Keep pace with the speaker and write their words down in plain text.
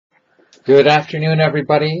Good afternoon,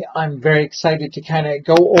 everybody. I'm very excited to kind of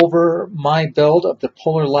go over my build of the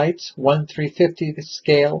Polar Lights 1/350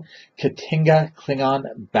 scale K'T'inga Klingon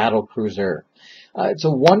battlecruiser. It's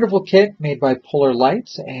a wonderful kit made by Polar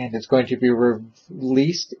Lights, and it's going to be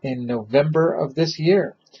released in November of this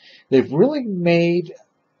year. They've really made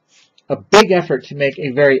a big effort to make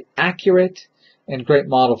a very accurate and great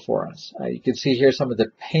model for us. You can see here some of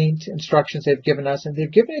the paint instructions they've given us, and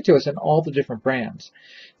they've given it to us in all the different brands.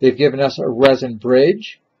 They've given us a resin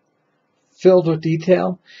bridge filled with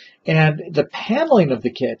detail, and the paneling of the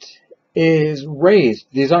kit is raised.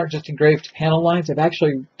 These aren't just engraved panel lines. They've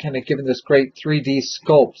actually kind of given this great 3D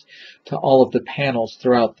sculpt to all of the panels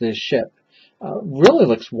throughout this ship. Really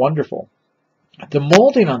looks wonderful. The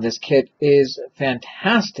molding on this kit is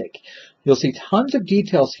fantastic. You'll see tons of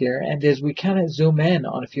details here, and as we kind of zoom in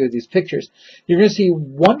on a few of these pictures, you're going to see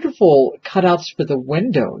wonderful cutouts for the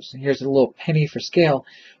windows. Here's a little penny for scale,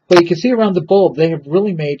 but you can see around the bulb they have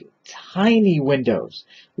really made tiny windows,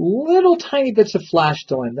 little tiny bits of flash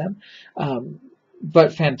still in them,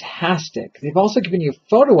 but fantastic. They've also given you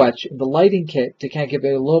photo etch in the lighting kit to kind of give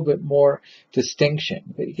it a little bit more distinction.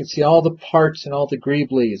 But you can see all the parts and all the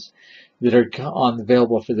greeblies that are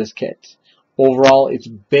available for this kit. Overall, it's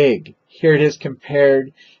big. Here it is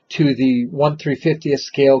compared to the 1/350th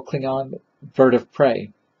scale Klingon bird of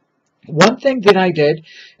prey. One thing that I did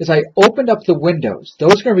is I opened up the windows.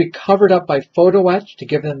 Those are going to be covered up by photo etch to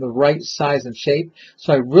give them the right size and shape.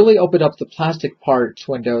 So I really opened up the plastic parts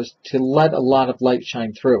windows to let a lot of light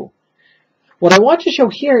shine through. What I want to show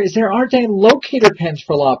here is there aren't any locator pins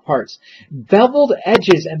for a lot of parts. Beveled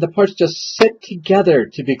edges and the parts just sit together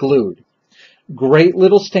to be glued. Great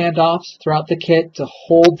little standoffs throughout the kit to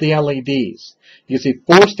hold the LEDs. You see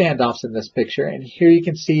 4 standoffs in this picture, and here you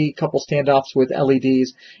can see a couple standoffs with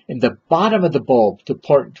LEDs in the bottom of the bulb to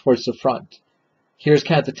point towards the front. Here's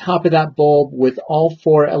kind of the top of that bulb with all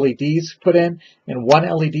 4 LEDs put in, and 1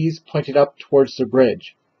 LED pointed up towards the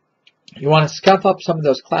bridge. You want to scuff up some of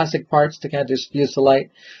those classic parts to kind of diffuse the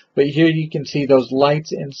light, but here you can see those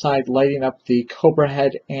lights inside lighting up the Cobra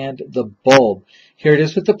head and the bulb. Here it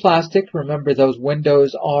is with the plastic. Remember, those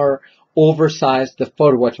windows are oversized. The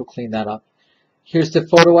photo etch will clean that up. Here's the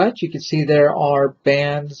photo etch. You can see there are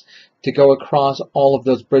bands to go across all of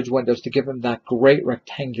those bridge windows to give them that great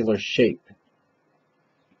rectangular shape.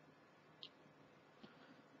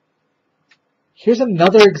 Here's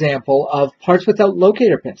another example of parts without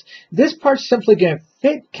locator pins. This part's simply going to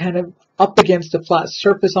fit kind of up against a flat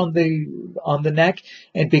surface on the neck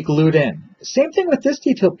and be glued in. Same thing with this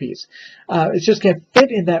detail piece. It's just going to fit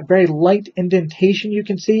in that very light indentation you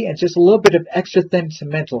can see, and just a little bit of extra thin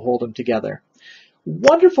cement will hold them together.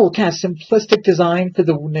 Wonderful kind of simplistic design for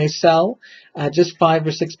the nacelle, just 5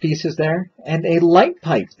 or 6 pieces there, and a light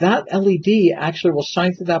pipe. That LED actually will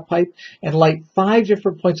shine through that pipe and light 5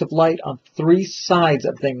 different points of light on 3 sides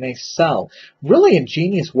of the nacelle. Really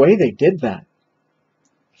ingenious way they did that.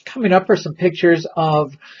 Coming up are some pictures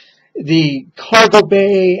of the cargo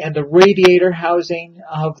bay and the radiator housing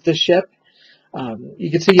of the ship. You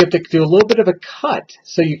can see you have to do a little bit of a cut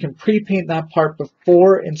so you can pre-paint that part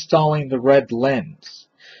before installing the red lens.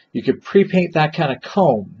 You could pre-paint that kind of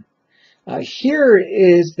comb. Here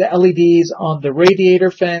is the LEDs on the radiator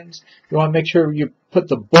fins. You want to make sure you put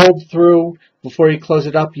the bulb through before you close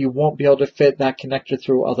it up. You won't be able to fit that connector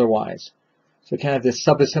through otherwise. So kind of this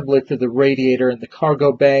sub-assembly for the radiator and the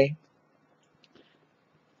cargo bay.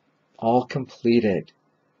 All completed.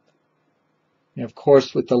 And of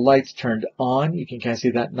course, with the lights turned on, you can kind of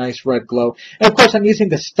see that nice red glow. And of course, I'm using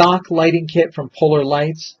the stock lighting kit from Polar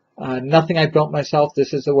Lights. Nothing I built myself.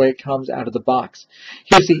 This is the way it comes out of the box.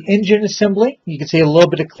 Here's the engine assembly. You can see a little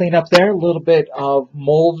bit of cleanup there, a little bit of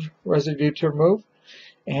mold residue to remove,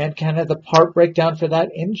 and kind of the part breakdown for that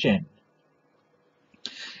engine.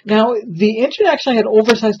 Now, the engine actually had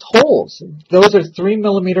oversized holes. Those are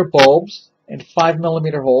 3mm bulbs and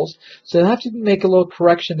 5mm holes, so you'll have to make a little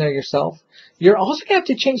correction there yourself. You're also going to have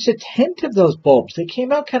to change the tint of those bulbs. They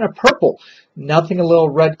came out kind of purple. Nothing a little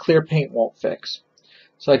red clear paint won't fix.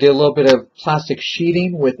 So I did a little bit of plastic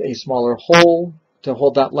sheeting with a smaller hole to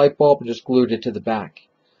hold that light bulb and just glued it to the back.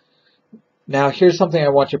 Now here's something I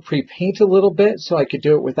want to pre-paint a little bit so I could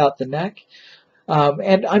do it without the neck.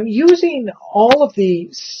 And I'm using all of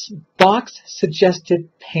the box suggested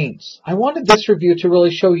paints. I wanted this review to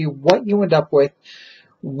really show you what you end up with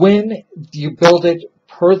when you build it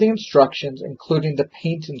per the instructions, including the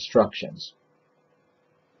paint instructions.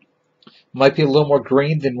 Might be a little more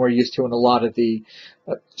green than we're used to in a lot of the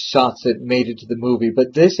shots that made it to the movie,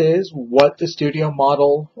 but this is what the studio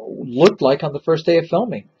model looked like on the first day of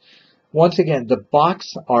filming. Once again, the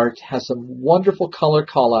box art has some wonderful color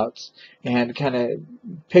callouts and kind of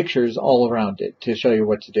pictures all around it to show you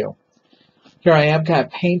what to do. Here I am kind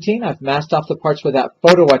of painting. I've masked off the parts where that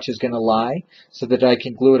photo etch is going to lie so that I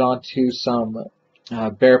can glue it onto some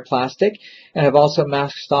bare plastic. And I've also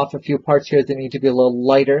masked off a few parts here that need to be a little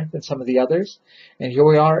lighter than some of the others. And here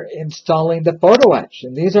we are installing the photo etch.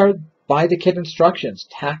 And these are by the kit instructions.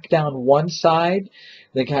 Tack down one side,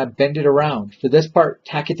 then kind of bend it around. For this part,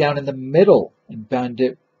 tack it down in the middle and bend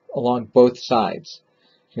it along both sides.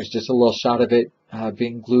 Here's just a little shot of it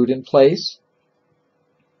being glued in place.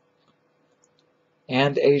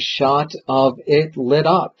 And a shot of it lit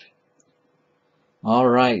up. All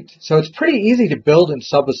right, so it's pretty easy to build in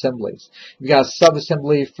sub-assemblies. You've got a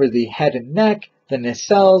sub-assembly for the head and neck, the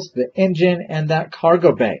nacelles, the engine, and that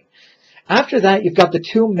cargo bay. After that, you've got the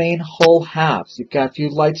two main hull halves. You've got a few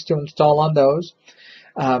lights to install on those.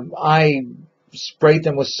 I sprayed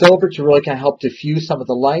them with silver to really kind of help diffuse some of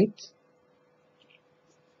the light.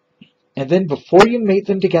 And then before you mate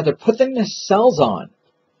them together, put the nacelles on.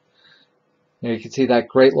 There you can see that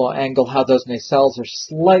great little angle, how those nacelles are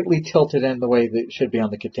slightly tilted in the way that it should be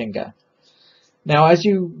on the K'T'inga. Now, as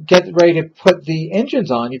you get ready to put the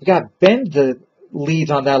engines on, you've got to bend the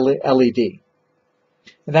leads on that LED.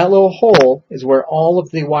 And that little hole is where all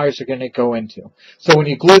of the wires are going to go into. So when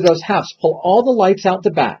you glue those halves, pull all the lights out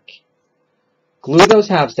the back. Glue those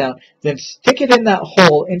halves down, then stick it in that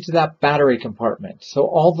hole into that battery compartment. So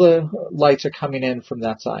all the lights are coming in from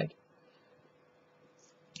that side.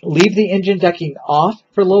 Leave the engine decking off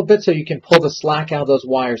for a little bit so you can pull the slack out of those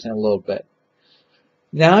wires in a little bit.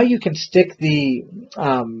 Now you can stick the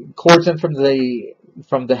cords in from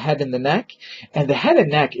the head and the neck, and the head and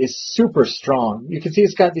neck is super strong. You can see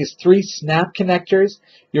it's got these 3 snap connectors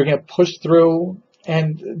you're going to push through,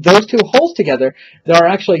 and those 2 holes together, there are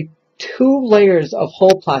actually 2 layers of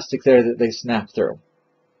hull plastic there that they snap through.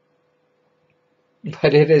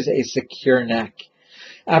 But it is a secure neck.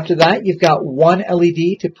 After that, you've got 1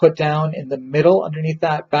 LED to put down in the middle underneath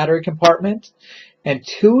that battery compartment, and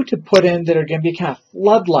 2 to put in that are going to be kind of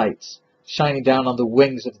floodlights shining down on the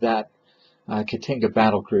wings of that K'T'inga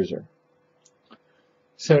battlecruiser.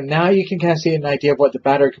 So now you can kind of see an idea of what the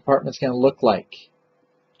battery compartment is going to look like.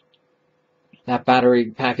 That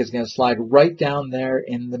battery pack is going to slide right down there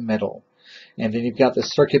in the middle. And then you've got the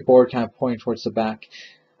circuit board kind of pointing towards the back.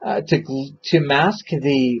 To mask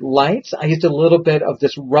the lights, I used a little bit of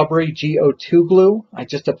this rubbery GO2 glue. I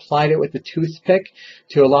just applied it with a toothpick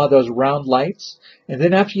to allow those round lights. And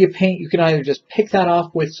then after you paint, you can either just pick that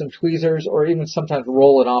off with some tweezers or even sometimes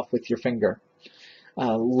roll it off with your finger.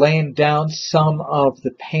 Laying down some of the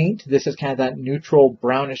paint. This is kind of that neutral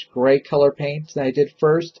brownish gray color paint that I did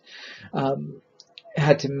first.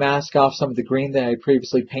 Had to mask off some of the green that I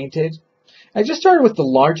previously painted. I just started with the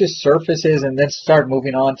largest surfaces and then started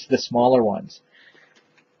moving on to the smaller ones.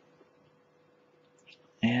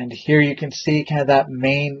 And here you can see kind of that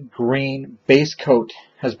main green base coat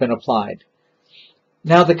has been applied.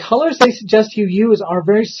 Now the colors they suggest you use are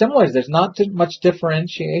very similar. There's not much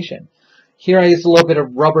differentiation. Here I used a little bit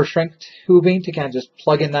of rubber shrink tubing to kind of just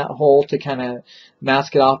plug in that hole to kind of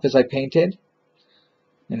mask it off as I painted.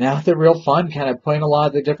 And now they're real fun, kind of putting a lot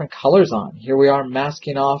of the different colors on. Here we are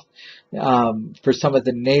masking off for some of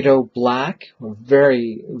the NATO black,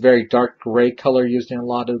 very, very dark gray color used in a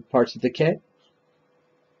lot of parts of the kit.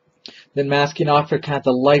 Then masking off for kind of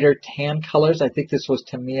the lighter tan colors. I think this was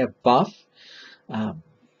Tamiya buff.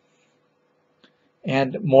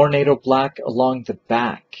 And more NATO black along the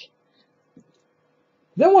back.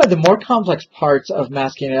 Then one of the more complex parts of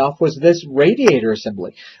masking it off was this radiator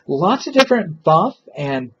assembly. Lots of different buff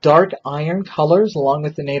and dark iron colors along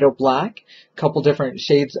with the NATO black. A couple different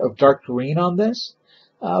shades of dark green on this.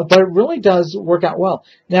 But it really does work out well.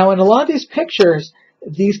 Now in a lot of these pictures,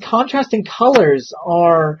 these contrasting colors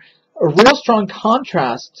are a real strong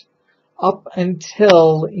contrast up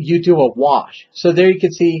until you do a wash. So there you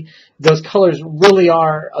can see those colors really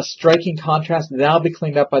are a striking contrast. That'll be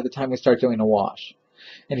cleaned up by the time we start doing a wash.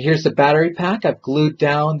 And here's the battery pack. I've glued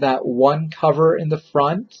down that one cover in the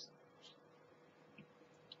front.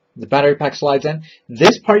 The battery pack slides in.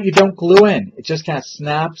 This part you don't glue in. It just kind of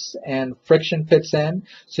snaps and friction fits in.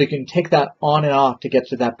 So you can take that on and off to get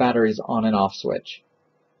to that battery's on and off switch.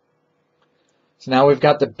 So now we've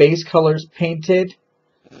got the base colors painted.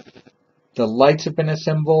 The lights have been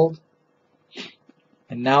assembled.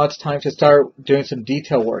 And now it's time to start doing some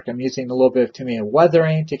detail work. I'm using a little bit of Tamiya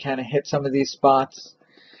weathering to kind of hit some of these spots.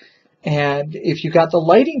 And if you got the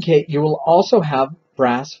lighting kit, you will also have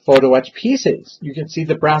brass photo etch pieces. You can see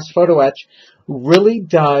the brass photo etch really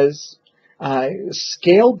does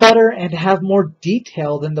scale better and have more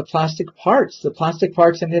detail than the plastic parts. The plastic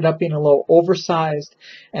parts ended up being a little oversized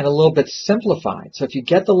and a little bit simplified. So if you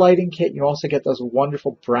get the lighting kit, you also get those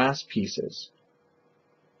wonderful brass pieces.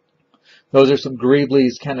 Those are some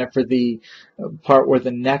greeblies kind of for the part where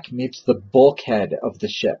the neck meets the bulkhead of the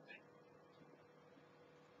ship.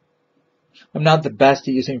 I'm not the best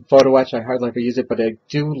at using photo etch. I hardly ever use it, but I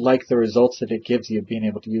do like the results that it gives you being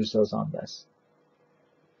able to use those on this.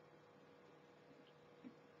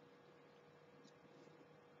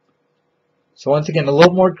 So once again, a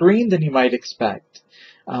little more green than you might expect.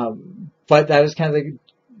 But that is kind of the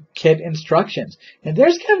kit instructions. And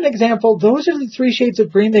there's kind of an example. Those are the 3 shades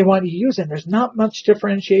of green they want you to use, and there's not much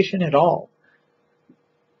differentiation at all.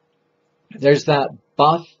 There's that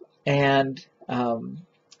buff and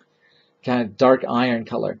kind of dark iron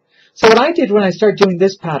color. So what I did when I started doing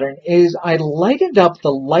this pattern is I lightened up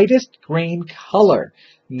the lightest green color,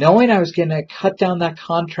 knowing I was going to cut down that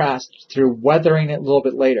contrast through weathering it a little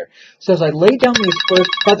bit later. So as I lay down these first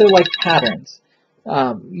feather-like patterns,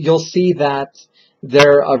 you'll see that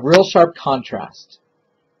they're a real sharp contrast.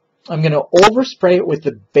 I'm going to overspray it with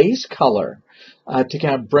the base color to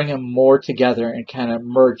kind of bring them more together and kind of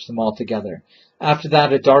merge them all together. After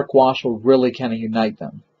that, a dark wash will really kind of unite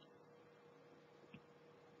them.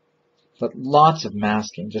 But lots of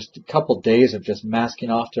masking, just a couple days of just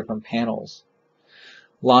masking off different panels.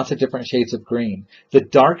 Lots of different shades of green. The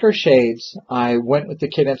darker shades, I went with the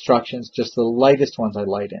kit instructions, just the lightest ones I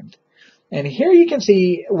lightened. And here you can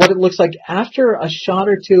see what it looks like after a shot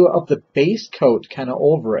or two of the base coat kind of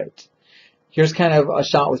over it. Here's kind of a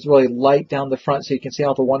shot with really light down the front so you can see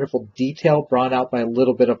all the wonderful detail brought out by a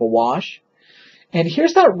little bit of a wash. And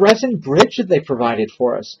here's that resin bridge that they provided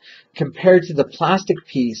for us compared to the plastic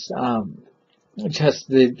piece. Just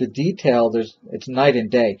the detail, it's night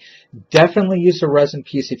and day. Definitely use a resin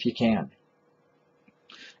piece if you can.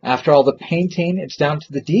 After all the painting, it's down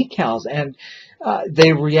to the decals, and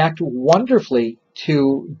they react wonderfully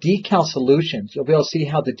to decal solutions. You'll be able to see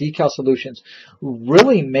how the decal solutions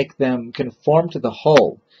really make them conform to the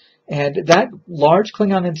hull. And that large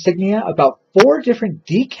Klingon insignia, about 4 different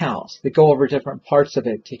decals that go over different parts of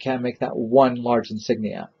it to kind of make that one large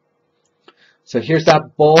insignia. So here's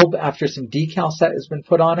that bulb after some decal set has been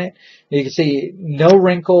put on it. You can see no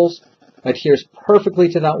wrinkles, adheres perfectly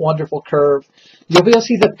to that wonderful curve. You'll be able to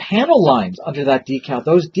see the panel lines under that decal.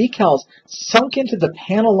 Those decals sunk into the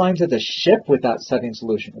panel lines of the ship with that setting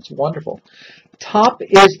solution. It's wonderful. Top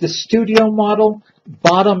is the studio model.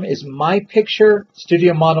 Bottom is my picture.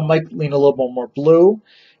 Studio model might lean a little bit more blue.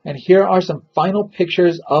 And here are some final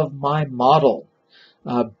pictures of my model.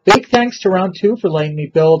 Big thanks to Round 2 for letting me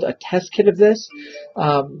build a test kit of this.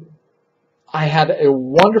 I had a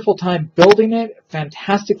wonderful time building it.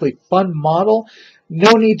 Fantastically fun model.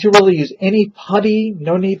 No need to really use any putty.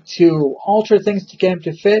 No need to alter things to get them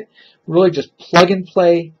to fit. Really just plug and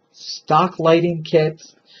play. Stock lighting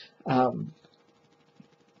kits.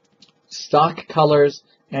 Stock colors.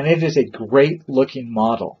 And it is a great looking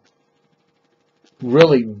model.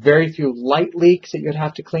 Really very few light leaks that you'd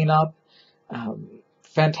have to clean up.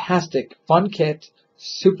 Fantastic, fun kit,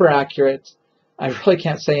 super accurate. I really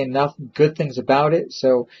can't say enough good things about it.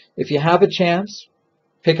 So if you have a chance,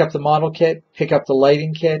 pick up the model kit, pick up the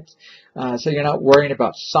lighting kit. So you're not worrying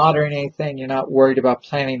about soldering anything. You're not worried about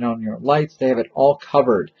planning on your lights. They have it all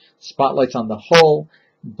covered. Spotlights on the hull,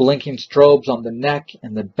 blinking strobes on the neck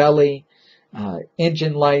and the belly,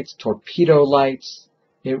 engine lights, torpedo lights.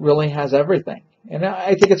 It really has everything. And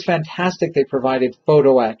I think it's fantastic they provided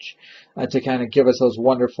photo etch to kind of give us those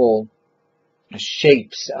wonderful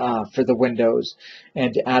shapes for the windows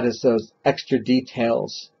and to add us those extra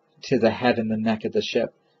details to the head and the neck of the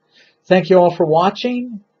ship. Thank you all for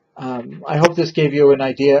watching. I hope this gave you an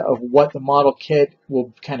idea of what the model kit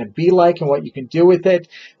will kind of be like and what you can do with it.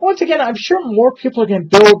 Once again, I'm sure more people are going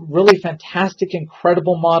to build really fantastic,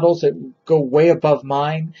 incredible models that go way above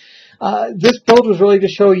mine. This build was really to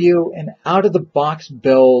show you an out-of-the-box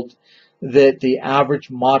build that the average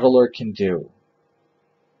modeler can do.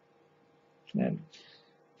 And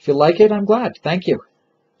if you like it, I'm glad. Thank you.